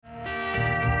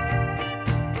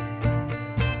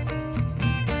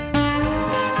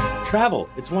Travel,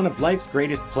 it's one of life's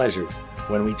greatest pleasures.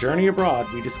 When we journey abroad,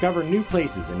 we discover new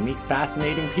places and meet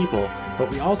fascinating people,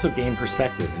 but we also gain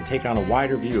perspective and take on a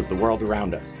wider view of the world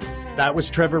around us. That was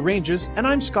Trevor Ranges, and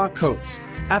I'm Scott Coates.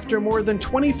 After more than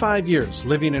 25 years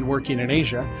living and working in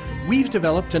Asia, we've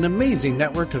developed an amazing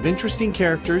network of interesting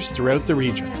characters throughout the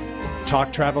region.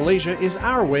 Talk Travel Asia is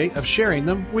our way of sharing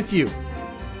them with you.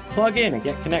 Plug in and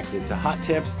get connected to hot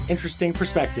tips, interesting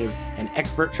perspectives, and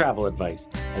expert travel advice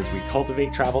as we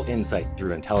cultivate travel insight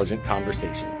through intelligent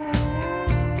conversation.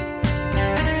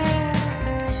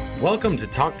 Welcome to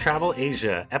Talk Travel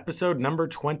Asia, episode number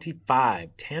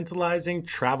 25, Tantalizing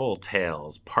Travel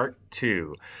Tales, part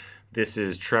 2. This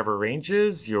is Trevor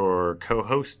Ranges, your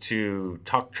co-host to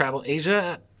Talk Travel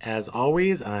Asia. As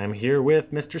always, I'm here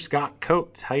with Mr. Scott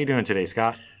Coates. How you doing today,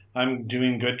 Scott? I'm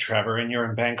doing good, Trevor, and you're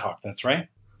in Bangkok, that's right?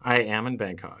 I am in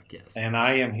Bangkok, yes. And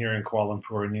I am here in Kuala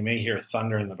Lumpur, and you may hear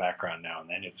thunder in the background now and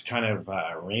then. It's kind of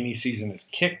rainy season is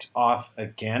kicked off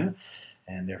again,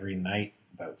 and every night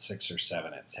about 6 or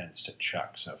 7 it tends to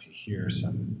chuck. So if you hear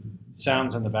some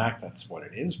sounds in the back, that's what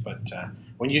it is. But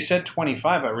when you said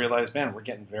 25, I realized, man, we're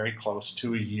getting very close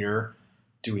to a year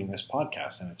doing this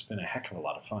podcast, and it's been a heck of a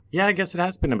lot of fun. Yeah, I guess it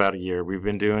has been about a year. We've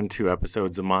been doing 2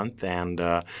 episodes a month, and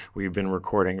we've been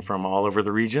recording from all over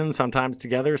the region, sometimes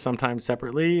together, sometimes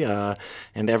separately, and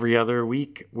every other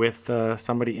week with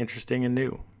somebody interesting and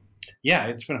new. Yeah,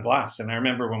 it's been a blast. And I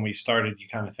remember when we started, you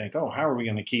kind of think, oh, how are we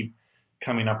going to keep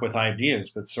coming up with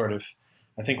ideas? But sort of,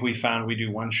 I think we found we do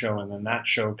one show and then that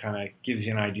show kind of gives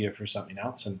you an idea for something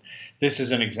else. And this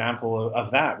is an example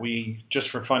of that. We just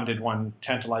for fun did one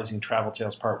Tantalizing Travel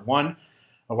Tales Part 1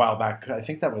 a while back. I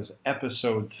think that was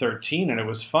episode 13, and it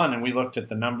was fun. And we looked at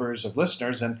the numbers of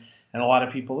listeners, and a lot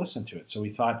of people listened to it. So we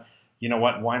thought, you know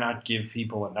what, why not give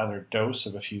people another dose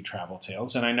of a few travel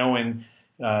tales? And I know in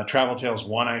Travel Tales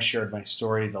 1, I shared my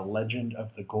story, The Legend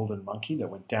of the Golden Monkey that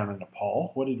went down in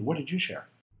Nepal. What did you share?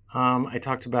 I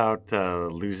talked about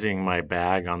losing my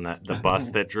bag on the bus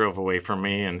that drove away from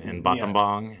me in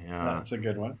Battambang. That's a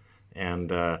good one.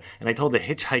 And I told a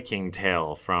hitchhiking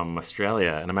tale from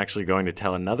Australia, and I'm actually going to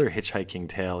tell another hitchhiking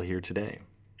tale here today.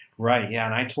 Right, yeah,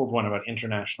 and I told one about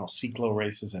international cyclo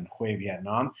races in Hue,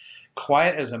 Vietnam.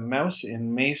 Quiet as a mouse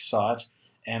in Mae Sot,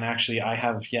 and actually I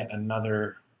have yet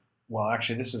another. Well,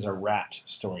 actually, this is a rat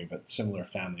story, but similar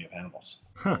family of animals.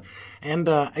 Huh. And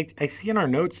I see in our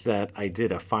notes that I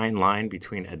did a fine line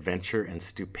between adventure and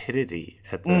stupidity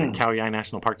at the Khao Yai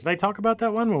National Park. Did I talk about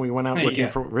that one when we went out looking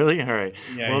for... Really? All right.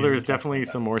 Yeah, well, there's definitely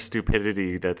some more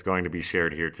stupidity that's going to be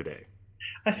shared here today.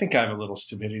 I think I have a little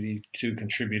stupidity to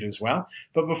contribute as well.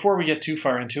 But before we get too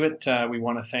far into it, we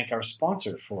want to thank our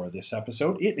sponsor for this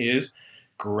episode. It is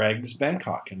Greg's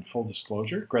Bangkok. In full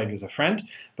disclosure, Greg is a friend,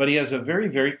 but he has a very,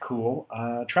 very cool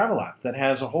travel app that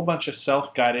has a whole bunch of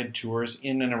self-guided tours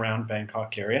in and around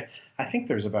Bangkok area. I think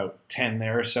there's about 10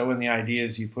 there or so, and the idea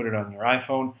is you put it on your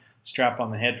iPhone, strap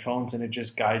on the headphones, and it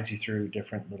just guides you through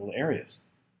different little areas.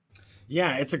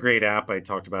 Yeah, it's a great app. I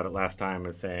talked about it last time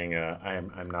as saying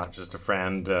I'm not just a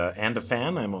friend and a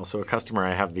fan. I'm also a customer.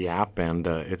 I have the app, and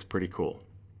it's pretty cool.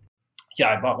 Yeah,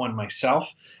 I bought one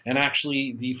myself, and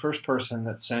actually the first person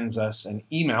that sends us an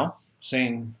email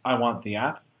saying, I want the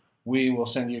app, we will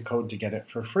send you a code to get it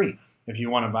for free. If you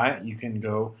want to buy it, you can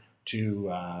go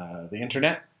to the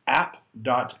internet,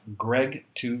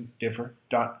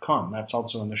 app.greg2differ.com. That's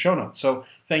also in the show notes. So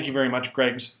thank you very much,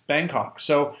 Greg's Bangkok.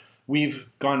 So we've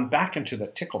gone back into the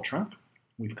tickle trunk.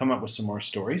 We've come up with some more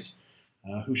stories.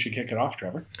 Who should kick it off,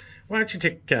 Trevor? Why don't you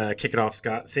kick it off,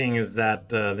 Scott, seeing as that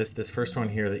this first one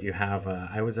here that you have,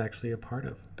 I was actually a part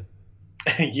of.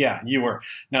 Yeah, you were.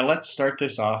 Now let's start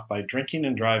this off by drinking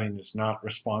and driving is not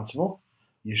responsible.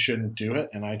 You shouldn't do it,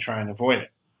 and I try and avoid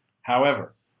it.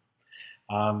 However,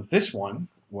 this one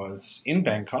was in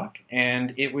Bangkok,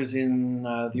 and it was in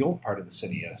the old part of the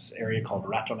city, an area called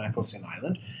Rattanakosin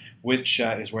Island, which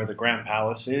is where the Grand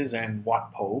Palace is, and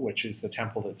Wat Po, which is the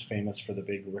temple that's famous for the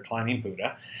big reclining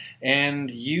Buddha. And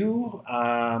you,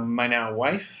 my now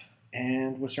wife,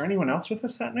 and was there anyone else with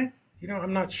us that night? You know,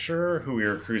 I'm not sure who we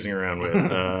were cruising around with.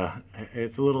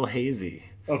 It's a little hazy.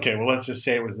 Okay, well, let's just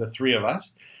say it was the 3 of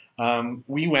us.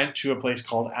 We went to a place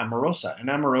called Amorosa, and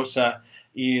Amorosa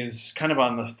is kind of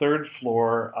on the 3rd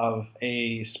floor of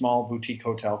a small boutique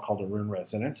hotel called Arun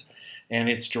Residence, and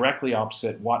it's directly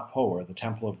opposite Wat Po, or the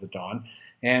Temple of the Dawn.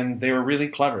 And they were really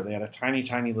clever. They had a tiny,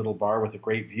 tiny little bar with a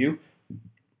great view.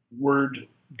 Word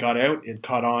got out, it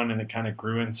caught on, and it kind of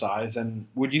grew in size. And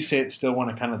would you say it's still one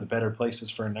of kind of the better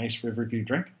places for a nice Riverview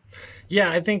drink? Yeah,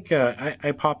 I think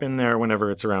I pop in there whenever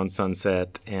it's around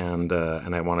sunset, and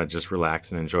I want to just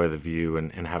relax and enjoy the view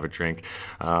and have a drink.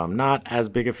 Not as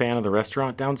big a fan of the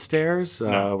restaurant downstairs,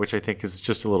 No. which I think is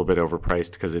just a little bit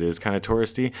overpriced because it is kind of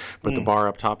touristy. But the bar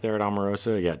up top there at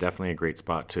Omarosa, yeah, definitely a great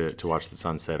spot to watch the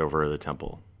sunset over the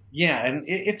temple. Yeah, and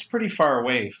it's pretty far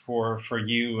away for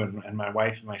you and my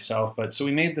wife and myself. But so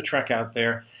we made the trek out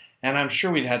there, and I'm sure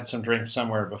we'd had some drinks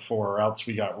somewhere before, or else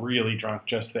we got really drunk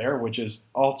just there, which is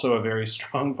also a very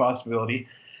strong possibility.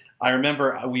 I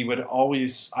remember I would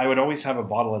always have a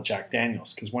bottle of Jack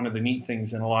Daniels, because one of the neat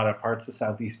things in a lot of parts of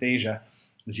Southeast Asia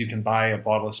is you can buy a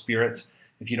bottle of spirits.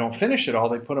 If you don't finish it all,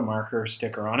 they put a marker or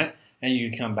sticker on it, and you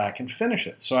can come back and finish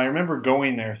it. So I remember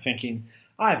going there thinking,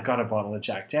 I've got a bottle of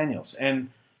Jack Daniels, and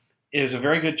it was a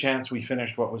very good chance we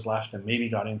finished what was left and maybe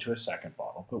got into a second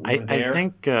bottle. But we were there.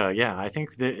 I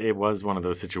think that it was one of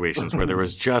those situations where there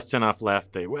was just enough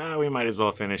left that, well, we might as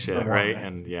well finish it, right?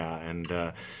 And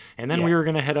then we were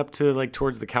going to head up to like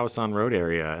towards the Khao San Road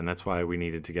area, and that's why we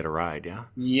needed to get a ride, yeah?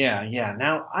 Yeah.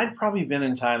 Now, I'd probably been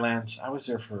in Thailand. I was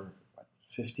there for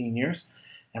 15 years,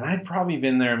 and I'd probably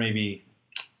been there maybe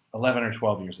 11 or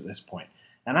 12 years at this point.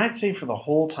 And I'd say for the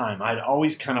whole time, I'd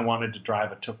always kind of wanted to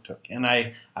drive a tuk-tuk. And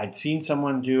I'd seen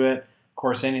someone do it. Of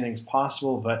course, anything's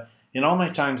possible. But in all my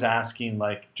times asking,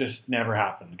 like, just never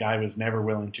happened. The guy was never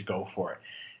willing to go for it.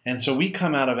 And so we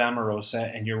come out of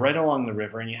Omarosa, and you're right along the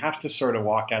river, and you have to sort of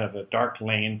walk out of a dark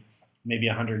lane, maybe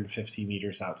 150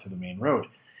 meters out to the main road.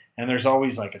 And there's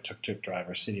always like a tuk-tuk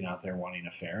driver sitting out there wanting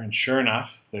a fare. And sure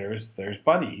enough, there's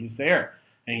Buddy. He's there.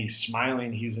 And he's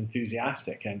smiling. He's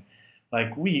enthusiastic. And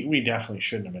like, we definitely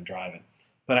shouldn't have been driving.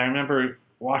 But I remember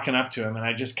walking up to him, and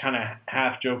I just kind of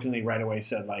half-jokingly right away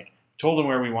said, like, told him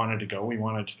where we wanted to go. We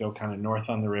wanted to go kind of north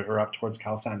on the river up towards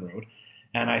Khao San Road.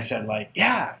 And I said, like,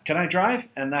 yeah, can I drive?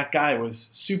 And that guy was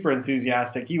super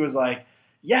enthusiastic. He was like,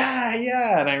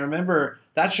 yeah. And I remember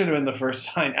that should have been the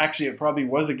first sign. Actually, it probably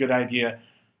was a good idea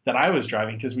that I was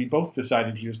driving, because we both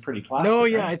decided he was pretty classy. No,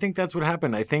 yeah, right? I think that's what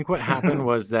happened. I think what happened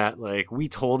was that, like, we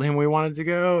told him we wanted to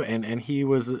go, and he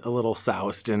was a little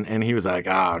soused, and he was like,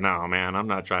 oh, no, man, I'm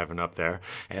not driving up there.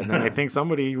 And then I think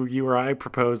somebody, you or I,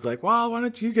 proposed, like, well, why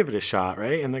don't you give it a shot,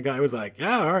 right? And the guy was like,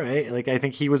 yeah, all right. Like, I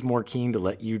think he was more keen to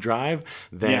let you drive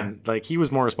than, like, he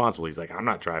was more responsible. He's like, I'm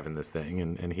not driving this thing,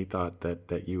 and he thought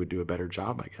that you would do a better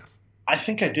job, I guess. I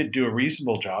think I did do a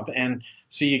reasonable job. And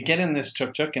so you get in this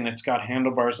tuk-tuk, and it's got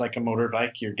handlebars like a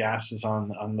motorbike. Your gas is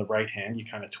on the right hand. You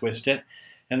kind of twist it.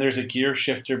 And there's a gear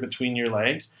shifter between your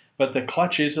legs. But the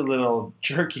clutch is a little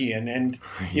jerky. And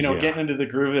getting into the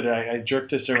groove of it, I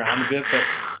jerked this around a bit. But,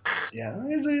 yeah,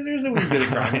 there's a wee bit of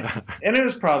grinding. And it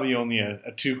was probably only a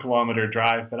 2-kilometer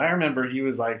drive. But I remember he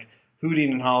was, like,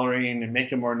 hooting and hollering and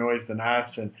making more noise than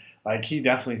us. And like, he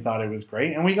definitely thought it was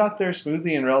great. And we got there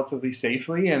smoothly and relatively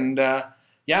safely. And,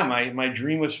 my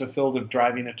dream was fulfilled of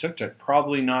driving a tuk-tuk.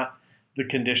 Probably not the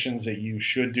conditions that you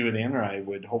should do it in, or I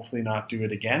would hopefully not do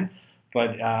it again.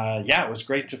 But, it was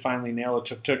great to finally nail a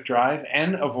tuk-tuk drive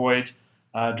and avoid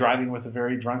driving with a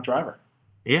very drunk driver.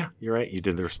 Yeah, you're right. You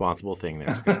did the responsible thing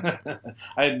there, Scott.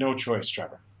 I had no choice,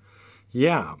 Trevor.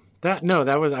 Yeah.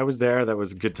 I was there. That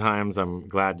was good times. I'm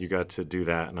glad you got to do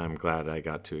that, and I'm glad I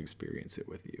got to experience it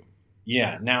with you.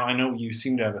 Yeah. Now, I know you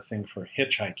seem to have a thing for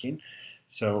hitchhiking.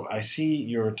 So I see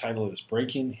your title is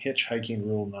Breaking Hitchhiking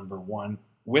Rule Number 1,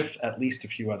 with at least a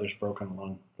few others broken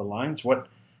along the lines. What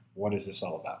is this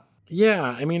all about? Yeah,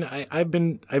 I mean, I've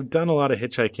done a lot of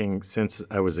hitchhiking since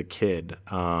I was a kid.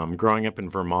 Growing up in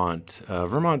Vermont,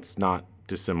 Vermont's not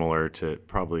dissimilar to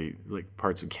probably like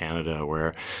parts of Canada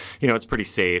where, it's pretty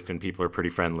safe and people are pretty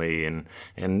friendly, and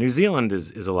New Zealand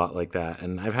is a lot like that.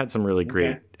 And I've had some really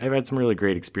great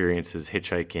experiences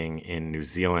hitchhiking in New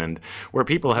Zealand, where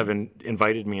people have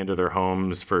invited me into their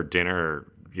homes for dinner,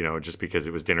 just because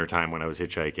it was dinner time when I was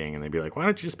hitchhiking, and they'd be like, why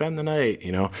don't you spend the night,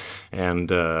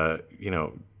 and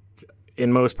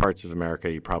in most parts of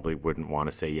America, you probably wouldn't want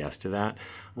to say yes to that.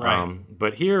 Right.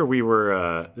 But here we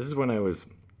were, this is when I was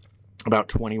about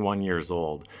 21 years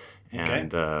old.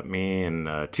 And me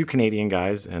and 2 Canadian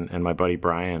guys and my buddy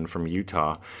Brian from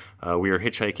Utah, we were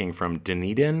hitchhiking from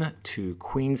Dunedin to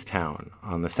Queenstown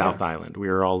on the South Island. We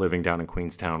were all living down in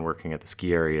Queenstown, working at the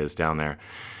ski areas down there.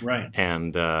 Right.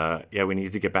 And we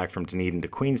needed to get back from Dunedin to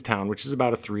Queenstown, which is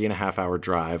about a 3.5-hour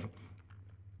drive.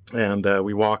 And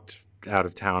we walked out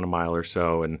of town a mile or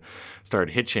so and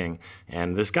started hitching.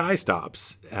 And this guy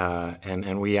stops,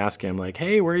 and we ask him, like,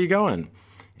 hey, where are you going?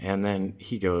 And then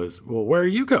he goes, well, where are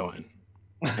you going?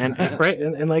 And right,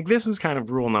 and like this is kind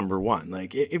of rule number one.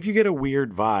 Like if you get a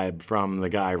weird vibe from the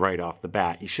guy right off the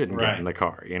bat, you shouldn't get in the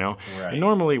car, you know? Right. And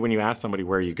normally when you ask somebody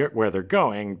where they're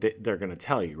going, they're going to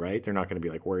tell you, right? They're not going to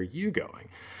be like, where are you going?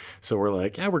 So we're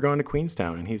like, yeah, we're going to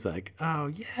Queenstown. And he's like,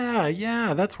 oh,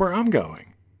 yeah, that's where I'm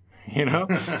going. You know?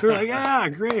 So we're like, yeah,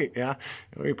 great. Yeah.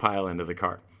 And we pile into the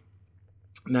car.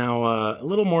 Now, a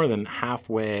little more than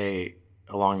halfway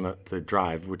along the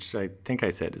drive, which I think I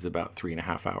said is about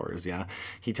 3.5 hours, yeah,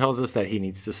 he tells us that he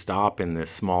needs to stop in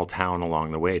this small town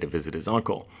along the way to visit his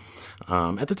uncle.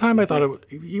 At the time, I thought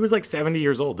he was like 70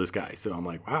 years old, this guy. So I'm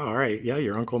like, wow, all right, yeah,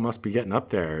 your uncle must be getting up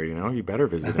there, you know, you better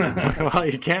visit him while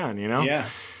you can, you know? Yeah.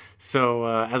 So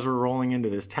as we're rolling into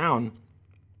this town,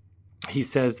 he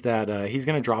says that he's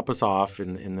going to drop us off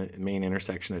in the main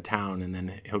intersection of town, and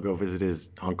then he'll go visit his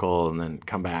uncle and then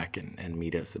come back and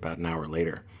meet us about an hour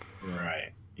later.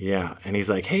 Right. Yeah. And he's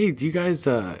like, hey, do you guys,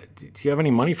 do you have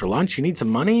any money for lunch? You need some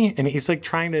money? And he's like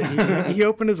trying to, he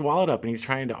opened his wallet up and he's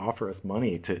trying to offer us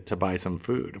money to buy some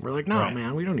food. And we're like, no,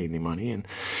 man, we don't need any money. And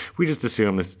we just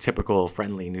assume this typical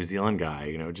friendly New Zealand guy,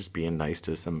 you know, just being nice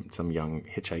to some young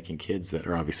hitchhiking kids that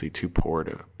are obviously too poor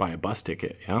to buy a bus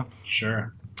ticket. Yeah.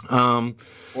 Sure.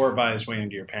 Or buy his way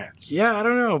into your pants. Yeah, I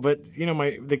don't know, but you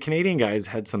know, the Canadian guys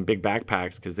had some big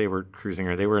backpacks because they were cruising,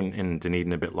 or they were in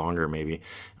Dunedin a bit longer, maybe.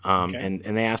 And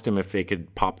they asked him if they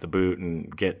could pop the boot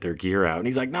and get their gear out, and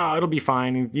he's like, "No, it'll be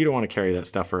fine. You don't want to carry that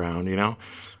stuff around, you know."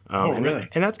 Really?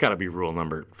 And that's got to be rule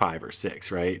number 5 or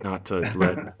 6, right? Not to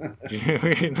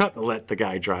let the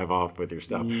guy drive off with your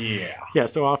stuff. Yeah. Yeah.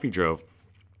 So off he drove,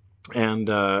 and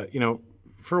you know.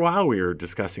 For a while, we were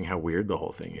discussing how weird the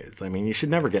whole thing is. I mean, you should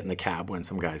never get in the cab when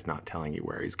some guy's not telling you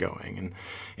where he's going.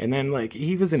 And then, like,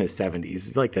 he was in his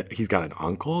 70s. Like, that he's got an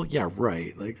uncle? Yeah,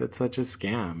 right. Like, that's such a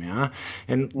scam, yeah?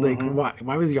 And, like,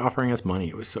 why was he offering us money?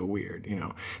 It was so weird, you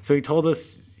know? So he told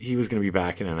us he was going to be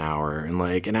back in an hour. And,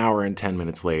 like, an hour and 10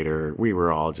 minutes later, we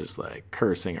were all just, like,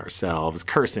 cursing ourselves,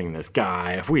 cursing this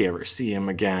guy. If we ever see him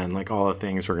again, like, all the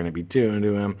things we're going to be doing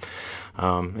to him.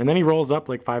 And then he rolls up,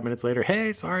 like, 5 minutes later.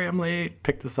 Hey, sorry, I'm late.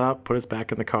 Picked us up, put us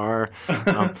back in the car,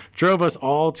 drove us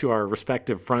all to our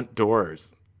respective front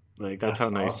doors. Like, that's how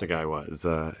nice the guy was.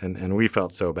 And we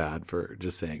felt so bad for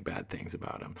just saying bad things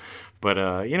about him. But,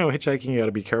 you know, hitchhiking, you got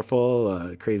to be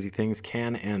careful. Crazy things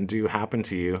can and do happen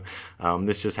to you.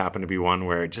 This just happened to be one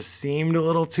where it just seemed a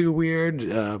little too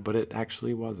weird, but it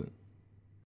actually wasn't.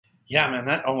 Yeah, man,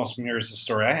 that almost mirrors the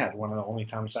story I had. One of the only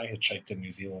times I hitchhiked in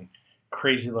New Zealand.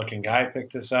 Crazy looking guy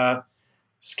picked us up.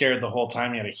 Scared the whole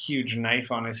time. He had a huge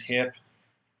knife on his hip.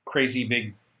 Crazy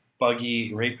big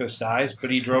buggy rapist eyes,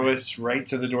 but he drove us right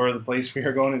to the door of the place we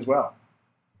were going as well.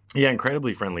 Yeah,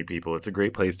 incredibly friendly people. It's a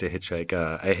great place to hitchhike.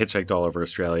 I hitchhiked all over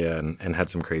Australia and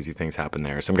had some crazy things happen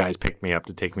there. Some guys picked me up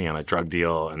to take me on a drug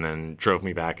deal and then drove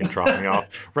me back and dropped me off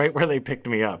right where they picked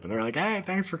me up. And they're like, hey,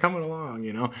 thanks for coming along,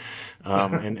 you know.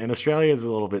 And Australia is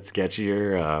a little bit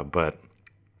sketchier, but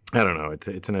I don't know.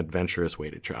 It's an adventurous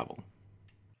way to travel.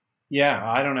 Yeah,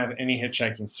 I don't have any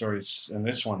hitchhiking stories, and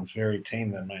this one's very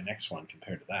tame than my next one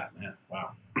compared to that, man.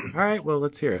 Wow. All right, well,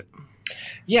 let's hear it.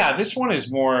 Yeah, this one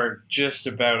is more just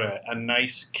about a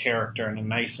nice character and a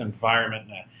nice environment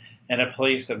and a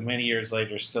place that many years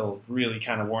later still really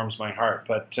kind of warms my heart.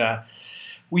 But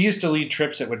we used to lead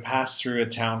trips that would pass through a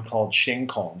town called Sheng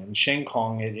Kong. And Sheng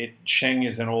Kong, Sheng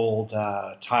is an old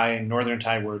northern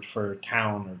Thai word for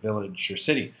town or village or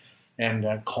city. And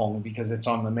Kong because it's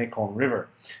on the Mekong River.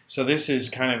 So this is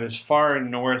kind of as far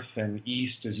north and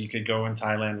east as you could go in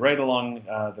Thailand, right along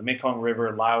the Mekong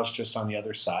River, Laos just on the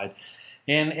other side.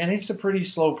 And it's a pretty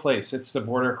slow place. It's the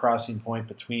border crossing point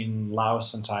between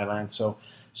Laos and Thailand. So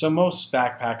most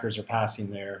backpackers are passing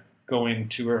there, going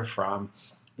to or from.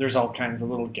 There's all kinds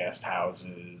of little guest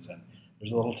houses, and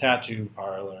there's a little tattoo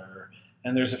parlor,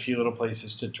 and there's a few little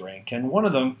places to drink. And one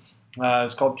of them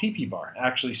it's called Teepee Bar.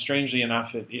 Actually, strangely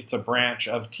enough, it's a branch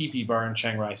of Teepee Bar in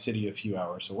Chiang Rai City a few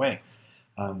hours away,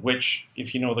 which,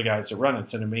 if you know the guys that run it,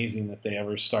 it's amazing that they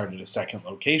ever started a second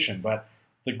location, but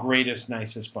the greatest,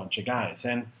 nicest bunch of guys.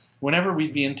 And whenever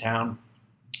we'd be in town,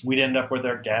 we'd end up with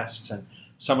our guests and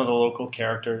some of the local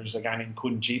characters, a guy named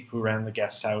Kun Jeep who ran the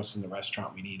guest house and the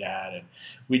restaurant we'd eat at, and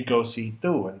we'd go see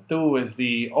Thu. And Thu is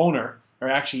the owner, or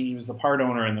actually he was the part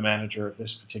owner and the manager of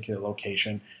this particular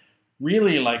location.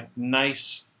 Really like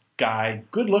nice guy,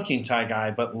 good looking Thai guy,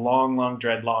 but long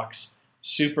dreadlocks,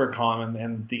 super common,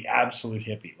 and the absolute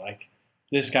hippie. Like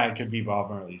this guy could be Bob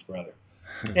Marley's brother.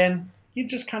 And you'd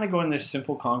just kind of go in this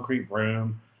simple concrete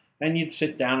room and you'd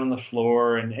sit down on the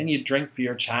floor and you'd drink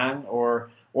beer chang or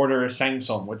order a sang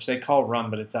som, which they call rum,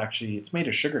 but it's made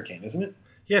of sugarcane, isn't it?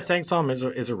 Yeah, sang som is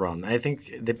a rum. I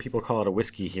think that people call it a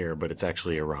whiskey here, but it's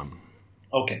actually a rum.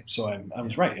 Okay, so I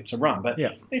was right. It's a rum, but Yeah.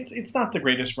 it's not the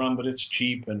greatest rum, but it's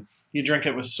cheap, and you drink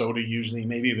it with soda usually,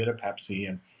 maybe a bit of Pepsi,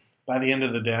 and by the end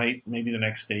of the day, maybe the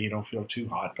next day you don't feel too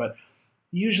hot. But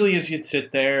usually, as you'd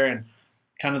sit there and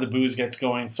kind of the booze gets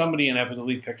going, somebody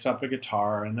inevitably picks up a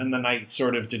guitar, and then the night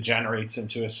sort of degenerates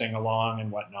into a sing along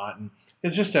and whatnot, and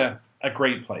it's just a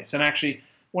great place. And actually,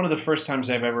 one of the first times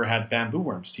I've ever had bamboo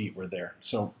worms to eat were there.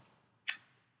 So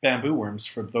bamboo worms,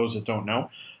 for those that don't know,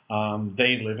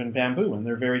 they live in bamboo, and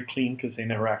they're very clean because they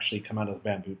never actually come out of the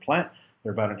bamboo plant.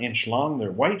 They're about an inch long,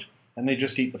 they're white, and they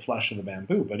just eat the flesh of the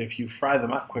bamboo. But if you fry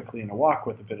them up quickly in a wok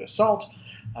with a bit of salt,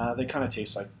 they kind of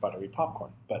taste like buttery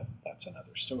popcorn. But that's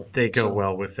another story. They go So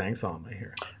well with Sangsom, I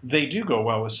hear. they do go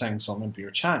well with Sangsom and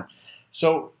beer chan.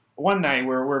 So one night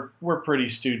we're pretty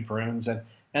stewed prunes,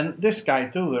 and this guy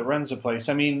too that runs the place.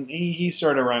 I mean, he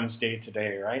sort of runs day to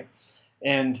day, right?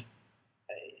 And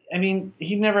I mean,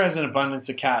 he never has an abundance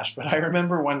of cash, but I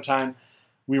remember one time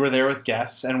we were there with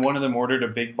guests, and one of them ordered a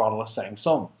big bottle of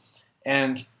Sangsom.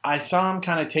 And I saw him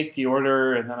kind of take the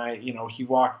order, and then he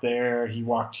walked there, he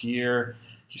walked here,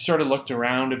 he sort of looked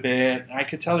around a bit. I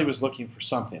could tell he was looking for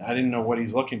something. I didn't know what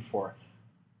he's looking for.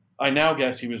 I now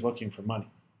guess he was looking for money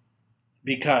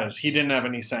because he didn't have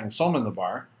any Sangsom in the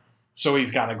bar, so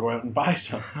he's got to go out and buy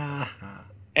some.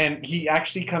 And he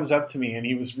actually comes up to me, and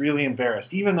he was really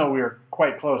embarrassed, even though we were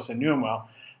quite close and knew him well.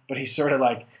 But he's sort of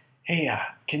like, "Hey,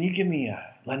 can you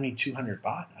lend me 200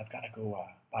 baht? I've got to go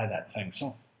buy that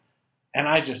Sangsom." And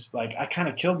I just I kind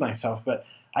of killed myself, but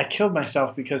I killed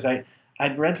myself because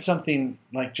I'd read something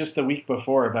like just the week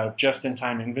before about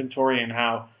just-in-time inventory and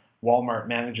how Walmart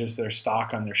manages their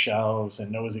stock on their shelves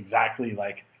and knows exactly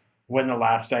like when the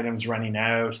last item's running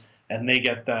out, and they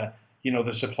get the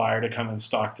supplier to come and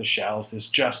stock the shelves, this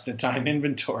just-in-time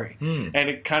inventory. And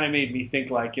it kind of made me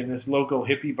think like in this local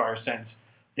hippie bar sense,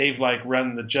 they've like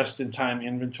run the just-in-time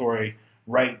inventory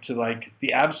right to like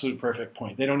the absolute perfect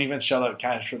point. They don't even shell out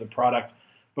cash for the product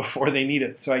before they need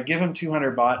it. So I give him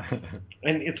 200 baht,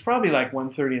 and it's probably like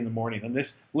 1:30 in the morning. And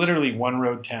this literally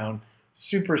one-road town,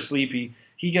 super sleepy.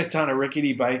 He gets on a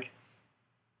rickety bike,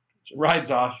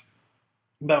 rides off.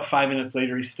 About 5 minutes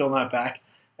later, he's still not back.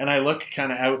 And I look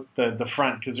kind of out the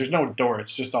front because there's no door.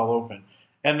 It's just all open.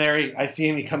 And there I see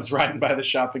him. He comes riding by the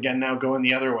shop again, now going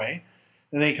the other way.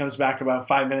 And then he comes back about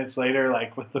 5 minutes later,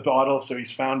 like with the bottle. So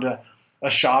he's found a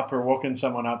shop or woken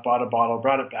someone up, bought a bottle,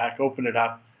 brought it back, opened it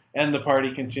up. And the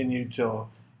party continued till,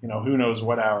 who knows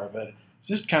what hour. But it's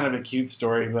just kind of a cute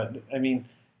story. But, I mean,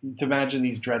 to imagine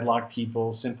these dreadlock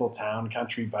people, simple town,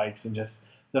 country bikes, and just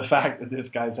the fact that this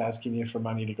guy's asking you for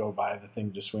money to go buy the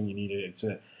thing just when you need it.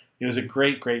 It was a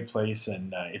great, great place,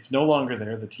 and it's no longer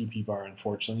there, the TP bar,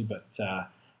 unfortunately. But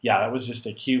yeah, that was just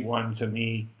a cute one to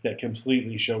me that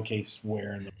completely showcased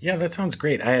where. Yeah, that sounds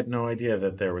great. I had no idea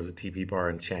that there was a TP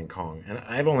bar in Chiang Kong, and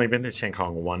I've only been to Chiang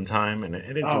Kong one time, and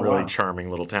it is a really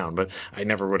charming little town. But I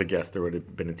never would have guessed there would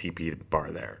have been a TP bar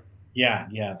there. Yeah,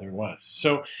 there was.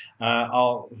 So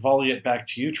I'll volley it back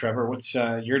to you, Trevor. What's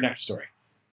your next story?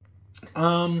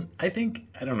 I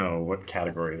don't know what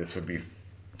category this would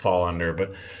fall under,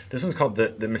 but this one's called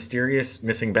the mysterious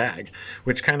missing bag,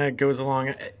 which kind of goes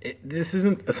along. This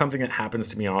isn't something that happens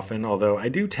to me often, although I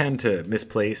do tend to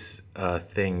misplace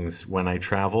things when I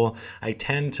travel. I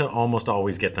tend to almost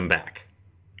always get them back.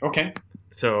 Okay.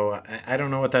 So I don't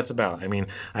know what that's about. I mean,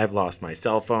 I've lost my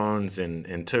cell phones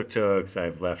in tuk-tuks.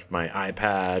 I've left my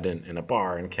iPad in a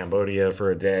bar in Cambodia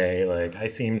for a day. Like, I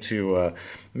seem to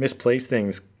misplace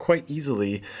things quite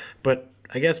easily, but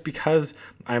I guess because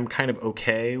I'm kind of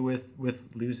okay with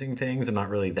losing things, I'm not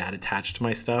really that attached to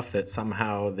my stuff, that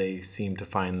somehow they seem to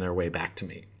find their way back to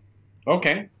me.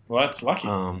 Okay. Well, that's lucky.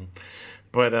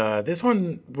 But this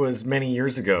one was many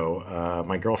years ago.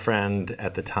 My girlfriend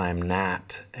at the time,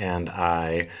 Nat, and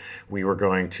we were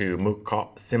going to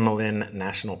Mukok Similin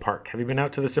National Park. Have you been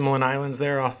out to the Similin Islands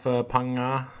there off Phang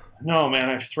Nga? No, man,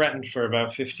 I've threatened for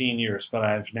about 15 years, but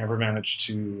I've never managed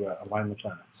to align the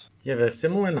planets. Yeah, the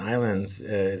Similin Islands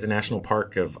is a national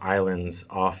park of islands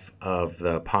off of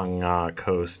the Phang Nga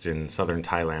coast in southern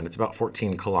Thailand. It's about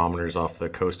 14 kilometers off the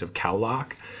coast of Khao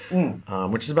Lak,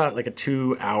 which is about like a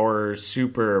 2-hour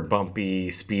super bumpy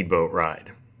speedboat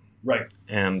ride. Right.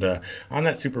 And on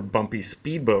that super bumpy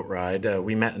speedboat ride,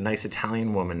 we met a nice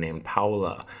Italian woman named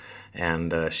Paola.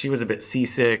 And she was a bit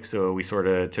seasick, so we sort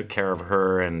of took care of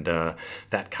her, and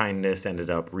that kindness ended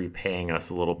up repaying us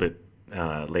a little bit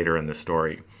later in the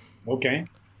story. Okay.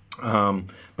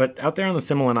 But out there on the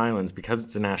Simolan Islands, because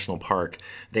it's a national park,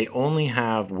 they only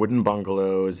have wooden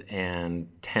bungalows and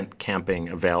tent camping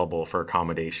available for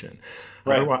accommodation.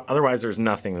 Right. Otherwise, there's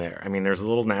nothing there. I mean, there's a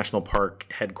little national park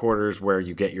headquarters where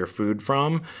you get your food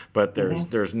from, but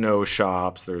there's no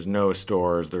shops, there's no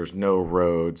stores, there's no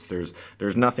roads, there's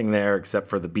nothing there except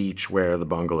for the beach where the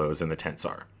bungalows and the tents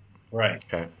are. Right.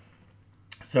 Okay.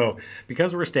 So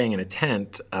because we're staying in a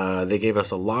tent, they gave us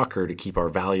a locker to keep our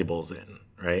valuables in,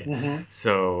 right? Mm-hmm.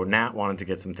 So Nat wanted to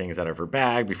get some things out of her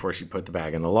bag before she put the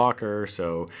bag in the locker.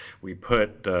 So we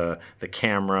put the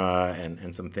camera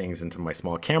and some things into my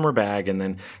small camera bag, and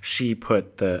then she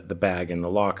put the bag in the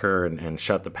locker and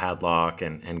shut the padlock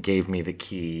and gave me the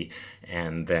key.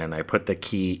 And then I put the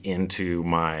key into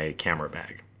my camera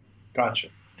bag. Gotcha.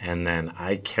 And then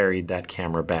I carried that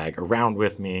camera bag around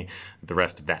with me the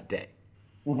rest of that day.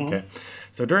 Mm-hmm. Okay.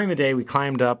 So during the day, we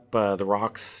climbed up the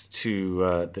rocks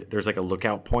to, there's like a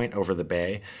lookout point over the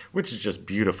bay, which is just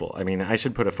beautiful. I mean, I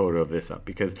should put a photo of this up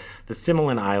because the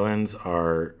Simolan Islands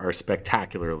are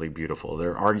spectacularly beautiful.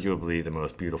 They're arguably the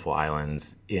most beautiful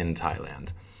islands in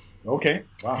Thailand. Okay.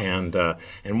 Wow.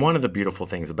 And one of the beautiful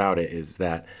things about it is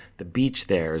that the beach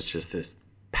there is just this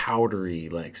powdery,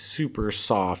 like super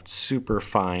soft, super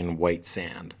fine white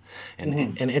sand.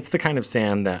 And and it's the kind of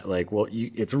sand that like, well,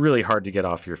 it's really hard to get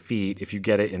off your feet. If you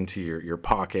get it into your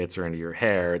pockets or into your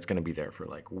hair, it's going to be there for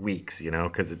like weeks, you know,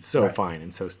 because it's so fine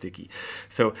and so sticky.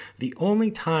 So the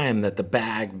only time that the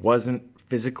bag wasn't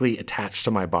physically attached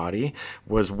to my body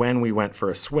was when we went for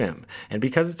a swim. And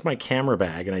because it's my camera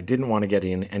bag and I didn't want to get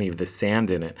any of the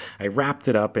sand in it, I wrapped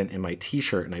it up in my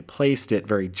t-shirt and I placed it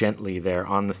very gently there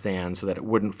on the sand so that it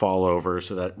wouldn't fall over,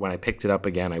 so that when I picked it up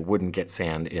again, I wouldn't get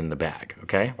sand in the bag.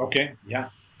 Okay? Okay. Yeah.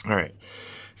 All right.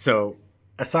 So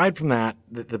aside from that,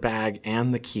 the bag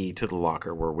and the key to the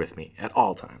locker were with me at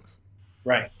all times.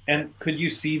 Right. And could you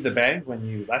see the bag when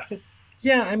you left it?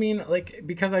 Yeah, I mean, like,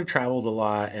 because I've traveled a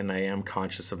lot and I am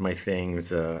conscious of my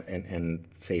things and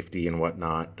safety and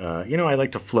whatnot, you know, I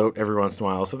like to float every once in a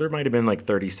while. So there might have been like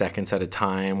 30 seconds at a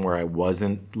time where I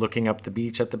wasn't looking up the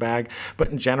beach at the bag. But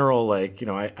in general, like, you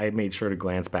know, I made sure to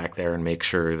glance back there and make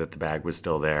sure that the bag was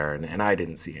still there. And I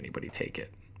didn't see anybody take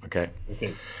it. Okay.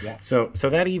 Okay. Yeah. So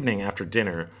that evening after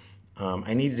dinner,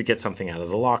 I needed to get something out of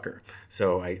the locker.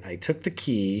 So I took the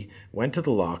key, went to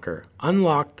the locker,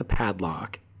 unlocked the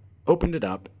padlock, opened it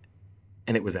up,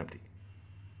 and it was empty.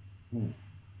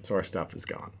 So our stuff is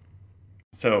gone.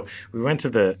 So we went to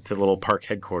the little park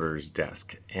headquarters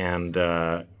desk, and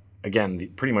again,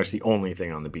 pretty much the only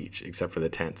thing on the beach except for the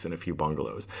tents and a few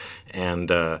bungalows. And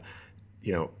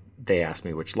you know, they asked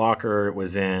me which locker it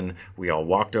was in. We all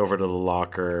walked over to the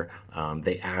locker.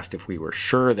 They asked if we were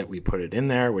sure that we put it in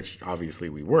there, which obviously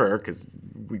we were, because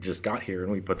we just got here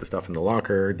and we put the stuff in the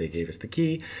locker. They gave us the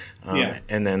key.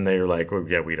 And then they were like, well,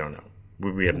 yeah, we don't know.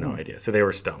 We have no idea. So they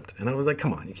were stumped. And I was like,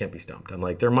 come on, you can't be stumped. I'm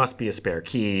like, there must be a spare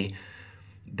key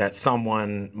that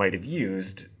someone might have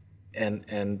used.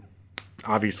 And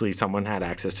obviously someone had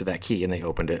access to that key and they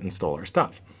opened it and stole our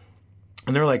stuff.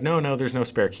 And they're like, no, there's no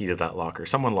spare key to that locker.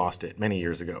 Someone lost it many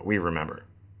years ago. We remember.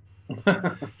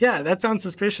 Yeah, that sounds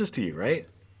suspicious to you, right?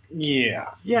 Yeah.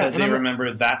 Yeah. That they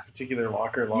remember that particular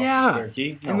locker lost the spare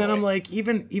key? No and then way. I'm like,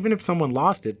 even if someone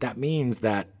lost it, that means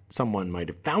that someone might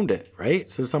have found it, right?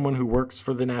 So someone who works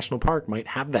for the national park might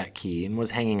have that key and was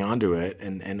hanging on to it,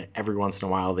 and every once in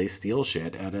a while they steal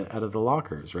shit out of the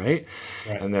lockers, right?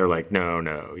 And they're like, no,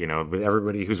 you know, but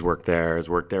everybody who's worked there has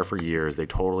worked there for years. They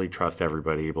totally trust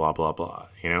everybody, blah, blah, blah,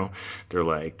 you know? They're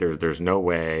like, there's no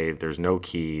way, there's no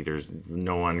key, there's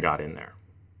no one got in there,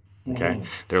 okay?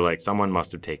 They're like, someone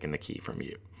must have taken the key from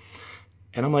you.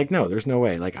 And I'm like, no, there's no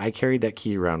way. Like, I carried that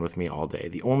key around with me all day.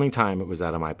 The only time it was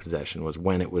out of my possession was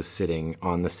when it was sitting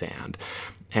on the sand.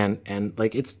 And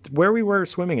like, it's where we were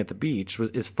swimming at the beach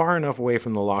is far enough away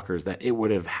from the lockers that it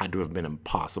would have had to have been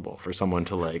impossible for someone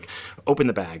to like open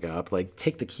the bag up, like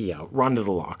take the key out, run to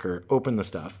the locker, open the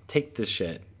stuff, take the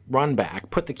shit, run back,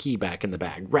 put the key back in the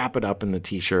bag, wrap it up in the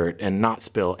t-shirt, and not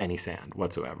spill any sand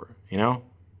whatsoever, you know?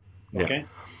 Okay. Yeah.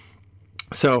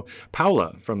 So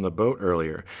Paula from the boat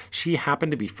earlier, she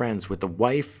happened to be friends with the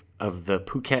wife of the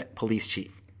Phuket police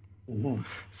chief.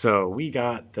 So we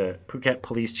got the Phuket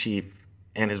police chief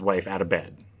and his wife out of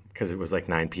bed, because it was like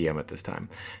 9 p.m. at this time,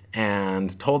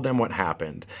 and told them what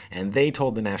happened. And they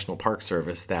told the National Park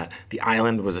Service that the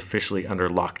island was officially under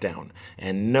lockdown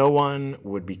and no one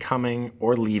would be coming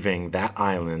or leaving that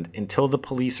island until the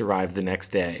police arrived the next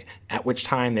day, at which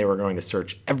time they were going to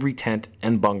search every tent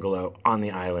and bungalow on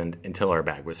the island until our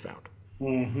bag was found.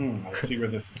 I see where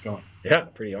this is going. Yeah,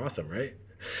 pretty awesome, right?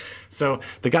 So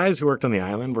the guys who worked on the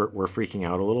island were freaking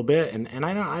out a little bit, and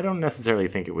I don't necessarily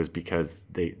think it was because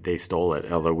they stole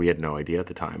it, although we had no idea at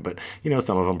the time. But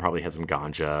some of them probably had some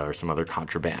ganja or some other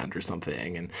contraband or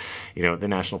something. And the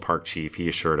national park chief, he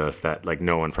assured us that like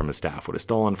no one from his staff would have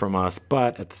stolen from us.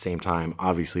 But at the same time,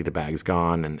 obviously the bag's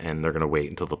gone, and they're gonna wait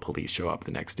until the police show up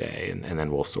the next day, and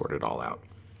then we'll sort it all out.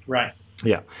 Right.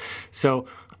 Yeah. So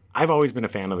I've always been a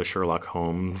fan of the Sherlock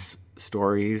Holmes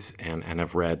stories and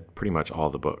have read pretty much all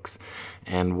the books.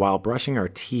 And while brushing our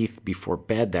teeth before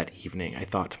bed that evening, I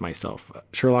thought to myself,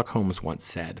 Sherlock Holmes once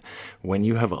said, "When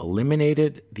you have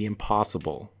eliminated the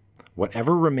impossible,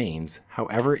 whatever remains,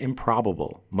 however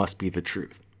improbable, must be the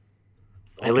truth."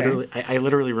 Okay. I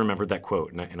literally remembered that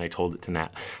quote, and I told it to Nat.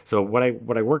 So what I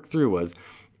worked through was,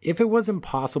 if it was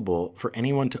impossible for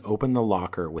anyone to open the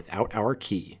locker without our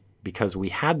key, because we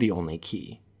had the only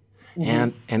key,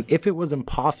 and if it was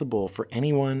impossible for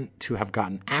anyone to have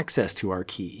gotten access to our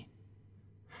key,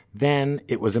 then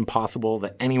it was impossible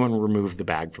that anyone removed the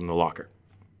bag from the locker.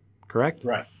 Correct?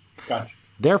 Right. Gotcha.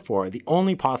 Therefore, the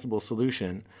only possible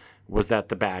solution was that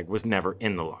the bag was never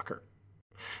in the locker.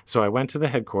 So I went to the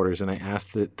headquarters and I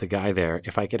asked the guy there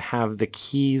if I could have the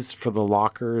keys for the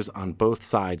lockers on both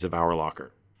sides of our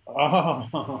locker.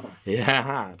 Oh.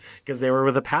 Yeah, because they were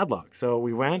with a padlock. So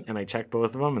we went and I checked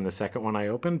both of them, and the second one I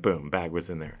opened, boom, bag was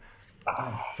in there.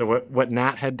 Oh. So what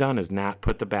Nat had done is Nat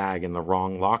put the bag in the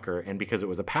wrong locker, and because it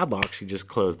was a padlock, she just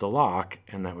closed the lock,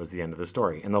 and that was the end of the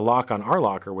story. And the lock on our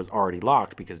locker was already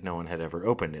locked because no one had ever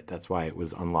opened it. That's why it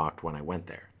was unlocked when I went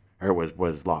there, or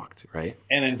was locked, right?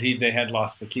 And indeed, they had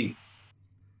lost the key.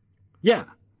 Yeah.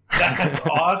 That's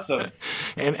awesome.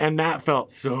 And Nat felt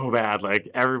so bad. Like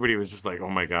everybody was just like, "Oh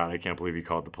my God, I can't believe he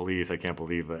called the police. I can't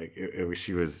believe like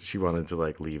she wanted to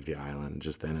like leave the island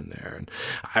just then and there." And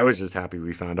I was just happy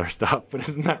we found our stuff. But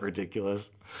isn't that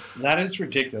ridiculous? That is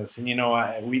ridiculous. And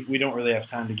we don't really have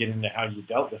time to get into how you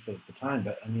dealt with it at the time.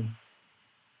 But I mean,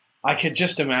 I could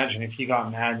just imagine if you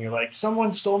got mad and you're like,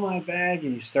 "Someone stole my bag,"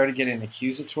 and you started getting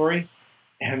accusatory,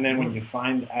 and then when you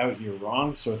find out you're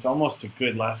wrong, so it's almost a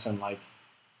good lesson. Like,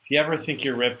 if you ever think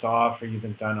you're ripped off or you've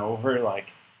been done over,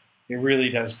 like, it really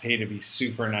does pay to be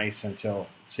super nice until,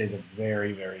 say, the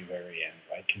very, very, very end,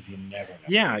 right? Because you never know.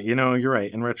 Yeah, you're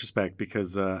right in retrospect,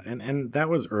 because and that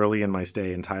was early in my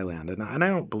stay in Thailand, and I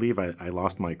don't believe I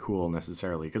lost my cool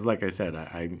necessarily, because like I said,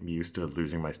 I'm used to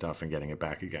losing my stuff and getting it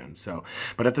back again. So,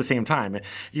 but at the same time,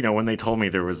 when they told me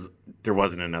there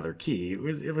wasn't another key, it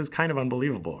was kind of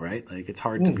unbelievable, right? Like, it's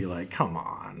hard to be like, come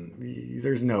on,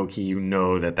 there's no key,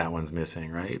 that one's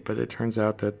missing, right? But it turns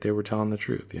out that they were telling the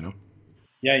truth,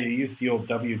 Yeah, you used the old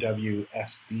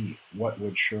WWSD. What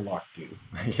would Sherlock do?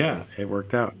 Yeah, it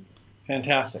worked out.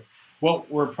 Fantastic. Well,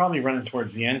 we're probably running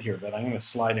towards the end here, but I'm going to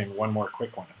slide in one more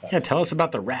quick one. Tell us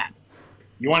about the rat.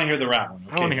 You want to hear the rat one?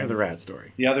 Okay. I want to hear the rat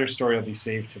story. The other story will be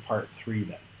saved to part 3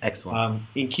 then. Excellent.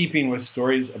 In keeping with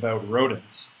stories about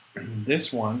rodents,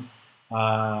 this one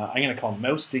I'm going to call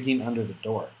Mouse Digging Under the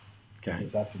Door. Okay.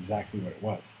 Because that's exactly what it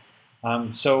was.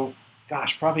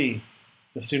 Probably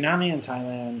the tsunami in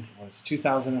Thailand was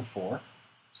 2004.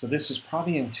 So this was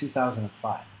probably in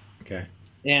 2005. Okay.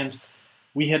 And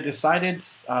we had decided,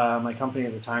 my company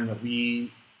at the time, that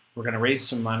we were going to raise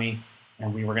some money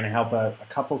and we were going to help out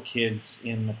a couple kids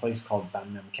in a place called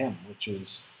Ban Nam Kem, which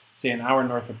is, say, an hour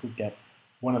north of Phuket,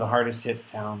 one of the hardest hit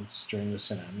towns during the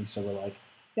tsunami. So we're like,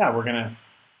 yeah, we're going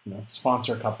to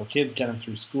sponsor a couple kids, get them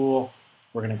through school.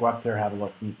 We're going to go up there, have a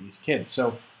look, meet these kids.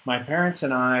 So my parents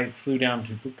and I flew down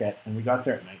to Phuket, and we got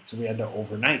there at night, so we had to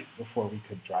overnight before we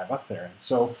could drive up there. And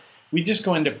so we just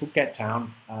go into Phuket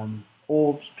town,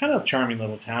 old, kind of charming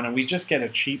little town, and we just get a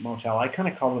cheap motel. I kind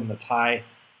of call them the Thai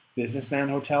businessman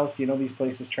hotels. Do you know these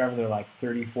places, Trevor? They're like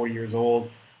 34 years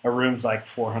old. A room's like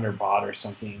 400 baht or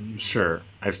something. Sure,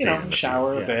 I've stayed in the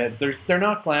shower, a bed. They're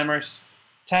not glamorous,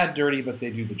 tad dirty, but they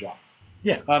do the job.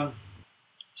 Yeah.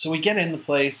 So we get in the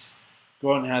place,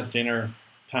 go out and have dinner,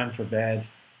 time for bed.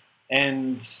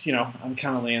 And, I'm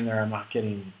kind of laying there. I'm not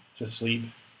getting to sleep.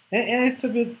 And it's a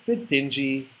bit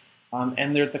dingy.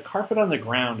 And the carpet on the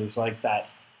ground is like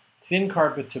that thin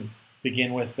carpet to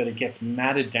begin with, but it gets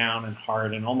matted down and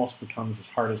hard and almost becomes as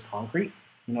hard as concrete.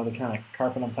 You know the kind of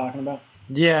carpet I'm talking about?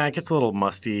 Yeah, it gets a little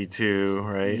musty too,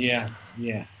 right? Yeah.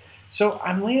 So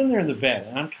I'm laying there in the bed,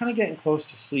 and I'm kind of getting close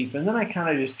to sleep. And then I kind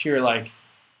of just hear like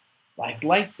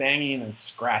light banging and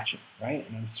scratching, right?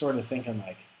 And I'm sort of thinking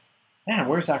like, man,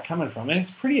 where's that coming from? And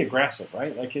it's pretty aggressive,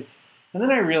 right? And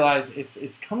then I realize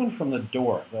it's coming from the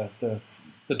door, the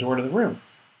door to the room.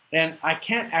 And I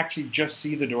can't actually just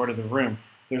see the door to the room.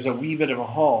 There's a wee bit of a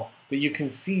hall, but you can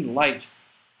see light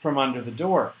from under the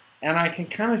door. And I can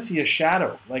kind of see a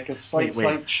shadow, like a slight.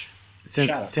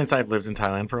 Since I've lived in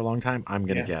Thailand for a long time, I'm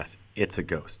going to guess it's a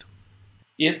ghost.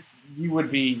 You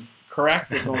would be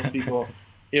correct with most people.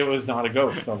 It was not a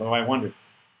ghost, although I wondered.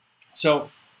 So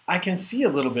I can see a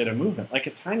little bit of movement, like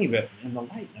a tiny bit in the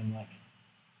light. I'm like,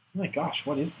 oh my gosh,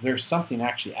 what is, there's something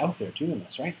actually out there doing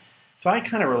this, right? So I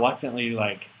kind of reluctantly,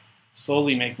 like,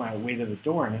 slowly make my way to the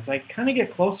door. And as I kind of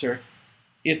get closer,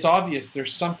 it's obvious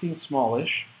there's something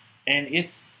smallish, and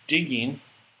it's digging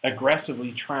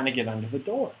aggressively, trying to get under the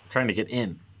door. Trying to get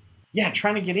in. Yeah,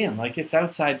 trying to get in. Like, it's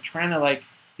outside, trying to, like,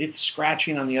 it's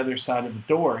scratching on the other side of the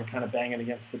door and kind of banging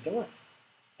against the door.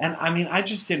 And, I mean, I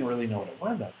just didn't really know what it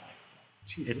was. I was like,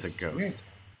 Jesus, it's a ghost.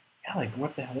 Yeah, like,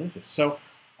 what the hell is this? So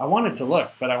I wanted to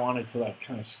look, but I wanted to, like,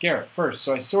 kind of scare it first.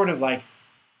 So I sort of, like,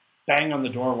 bang on the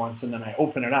door once, and then I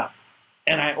open it up.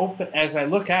 And as I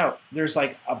look out, there's,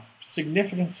 like, a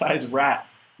significant sized rat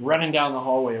running down the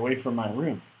hallway away from my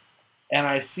room. And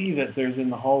I see that there's in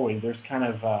the hallway, there's kind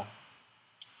of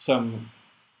some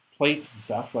plates and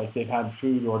stuff, like they've had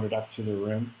food ordered up to their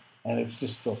room, and it's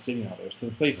just still sitting out there. So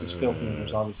the place is filthy, and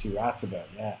there's obviously rats about,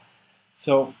 yeah.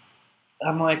 So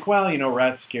I'm like, well, you know,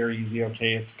 rats scare easy,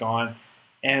 okay, it's gone.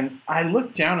 And I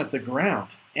look down at the ground,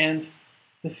 and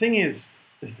the thing is,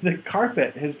 the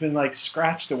carpet has been, like,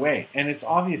 scratched away, and it's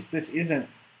obvious this isn't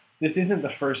the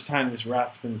first time this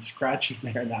rat's been scratching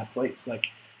there in that place. Like,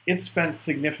 it spent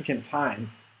significant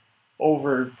time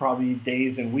over probably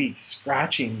days and weeks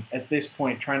scratching at this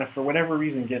point, trying to, for whatever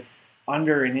reason, get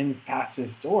under and in past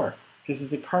this door, because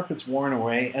the carpet's worn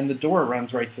away and the door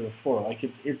runs right to the floor. Like,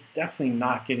 it's definitely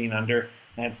not getting under,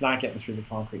 and it's not getting through the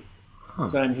concrete. Huh.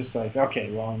 So I'm just like,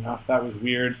 okay, well, enough. That was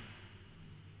weird.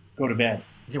 Go to bed.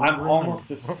 Yeah, I'm almost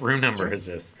what room number is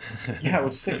this? Yeah, it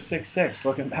was 666,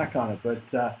 looking back on it. But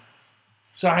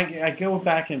so I go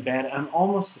back in bed. I'm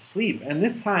almost asleep. And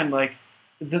this time, like,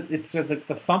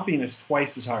 the thumping is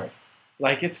twice as hard.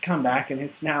 Like, it's come back, and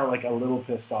it's now, like, a little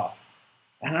pissed off.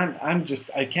 And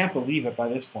I can't believe it by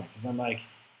this point, because I'm like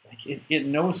it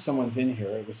knows someone's in here.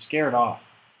 It was scared off.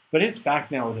 But it's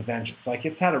back now with a vengeance. Like,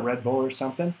 it's had a Red Bull or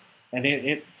something, and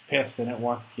it's pissed, and it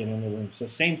wants to get in the room. So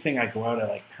same thing, I go out, I,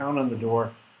 like, pound on the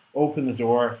door, open the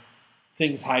door,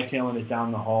 things hightailing it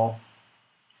down the hall.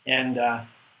 And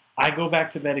I go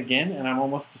back to bed again, and I'm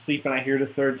almost asleep, and I hear it a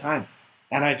third time.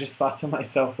 And I just thought to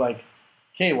myself, like,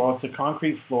 okay, well, it's a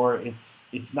concrete floor.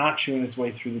 It's not chewing its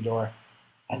way through the door.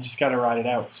 I just got to ride it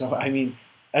out. So, I mean,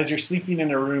 as you're sleeping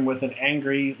in a room with an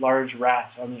angry, large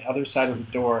rat on the other side of the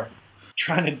door,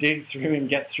 trying to dig through and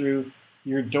get through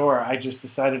your door, I just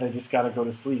decided I just got to go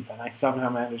to sleep. And I somehow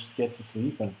managed to get to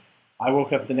sleep. And I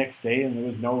woke up the next day, and there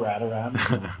was no rat around.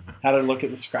 Had to look at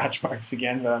the scratch marks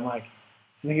again, but I'm like,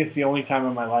 I think it's the only time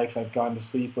in my life I've gone to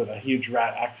sleep with a huge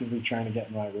rat actively trying to get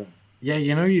in my room. Yeah,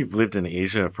 you know, you've lived in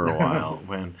Asia for a while.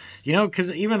 When, you know,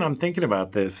 because even I'm thinking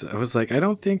about this, I was like, I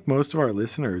don't think most of our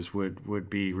listeners would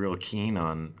be real keen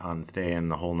on staying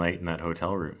the whole night in that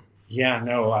hotel room. Yeah,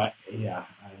 no, it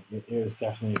was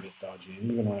definitely a bit dodgy.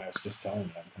 And even when I was just telling you,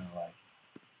 I'm kind of like,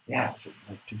 yeah,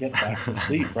 to get back to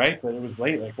sleep, right? But it was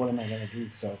late. Like, what am I going to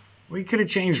do? So we could have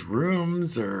changed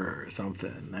rooms or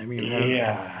something. I mean,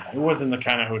 yeah, it wasn't the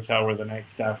kind of hotel where the night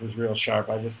staff was real sharp.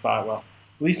 I just thought, well,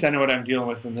 at least I know what I'm dealing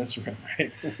with in this room,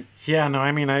 right? Yeah, no,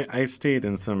 I mean, I stayed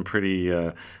in some pretty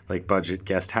like budget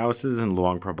guest houses in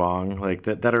Luang Prabang, like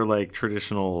that are like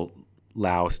traditional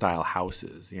Lao style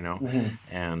houses, you know.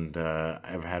 Mm-hmm. And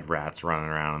I've had rats running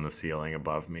around on the ceiling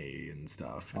above me and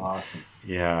stuff. And, awesome.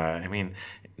 Yeah, I mean,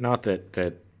 not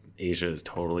that Asia is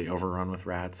totally overrun with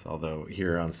rats, although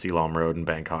here on Silom Road in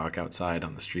Bangkok, outside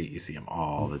on the street, you see them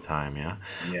all the time. Yeah.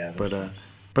 Yeah. But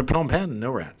Phnom Penh,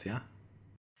 no rats. Yeah.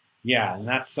 Yeah, and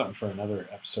that's something for another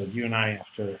episode. You and I,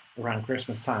 after around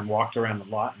Christmas time, walked around a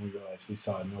lot, and we realized we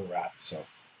saw no rats, so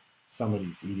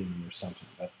somebody's eating them or something.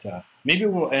 But maybe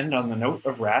we'll end on the note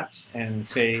of rats and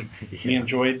say we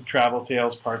enjoyed Travel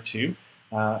Tales Part 2.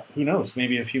 Who knows?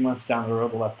 Maybe a few months down the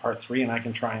road we'll have Part 3, and I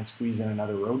can try and squeeze in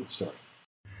another rodent story.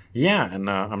 Yeah, and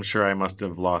I'm sure I must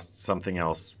have lost something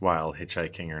else while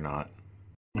hitchhiking or not.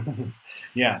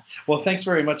 Yeah. Well, thanks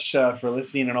very much for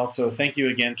listening. And also thank you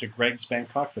again to Greg's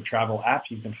Bangkok, the travel app.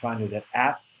 You can find it at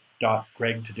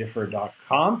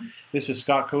app.gregtodiffer.com. This is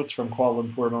Scott Coates from Kuala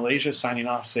Lumpur, Malaysia, signing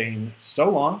off saying so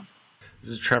long. This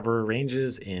is Trevor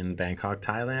Ranges in Bangkok,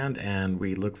 Thailand, and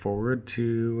we look forward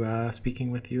to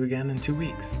speaking with you again in 2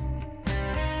 weeks.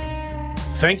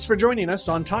 Thanks for joining us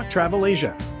on Talk Travel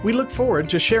Asia. We look forward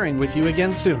to sharing with you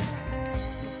again soon.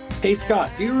 Hey Scott,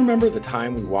 do you remember the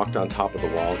time we walked on top of the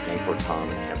wall at Angkor Thom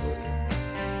in Cambodia?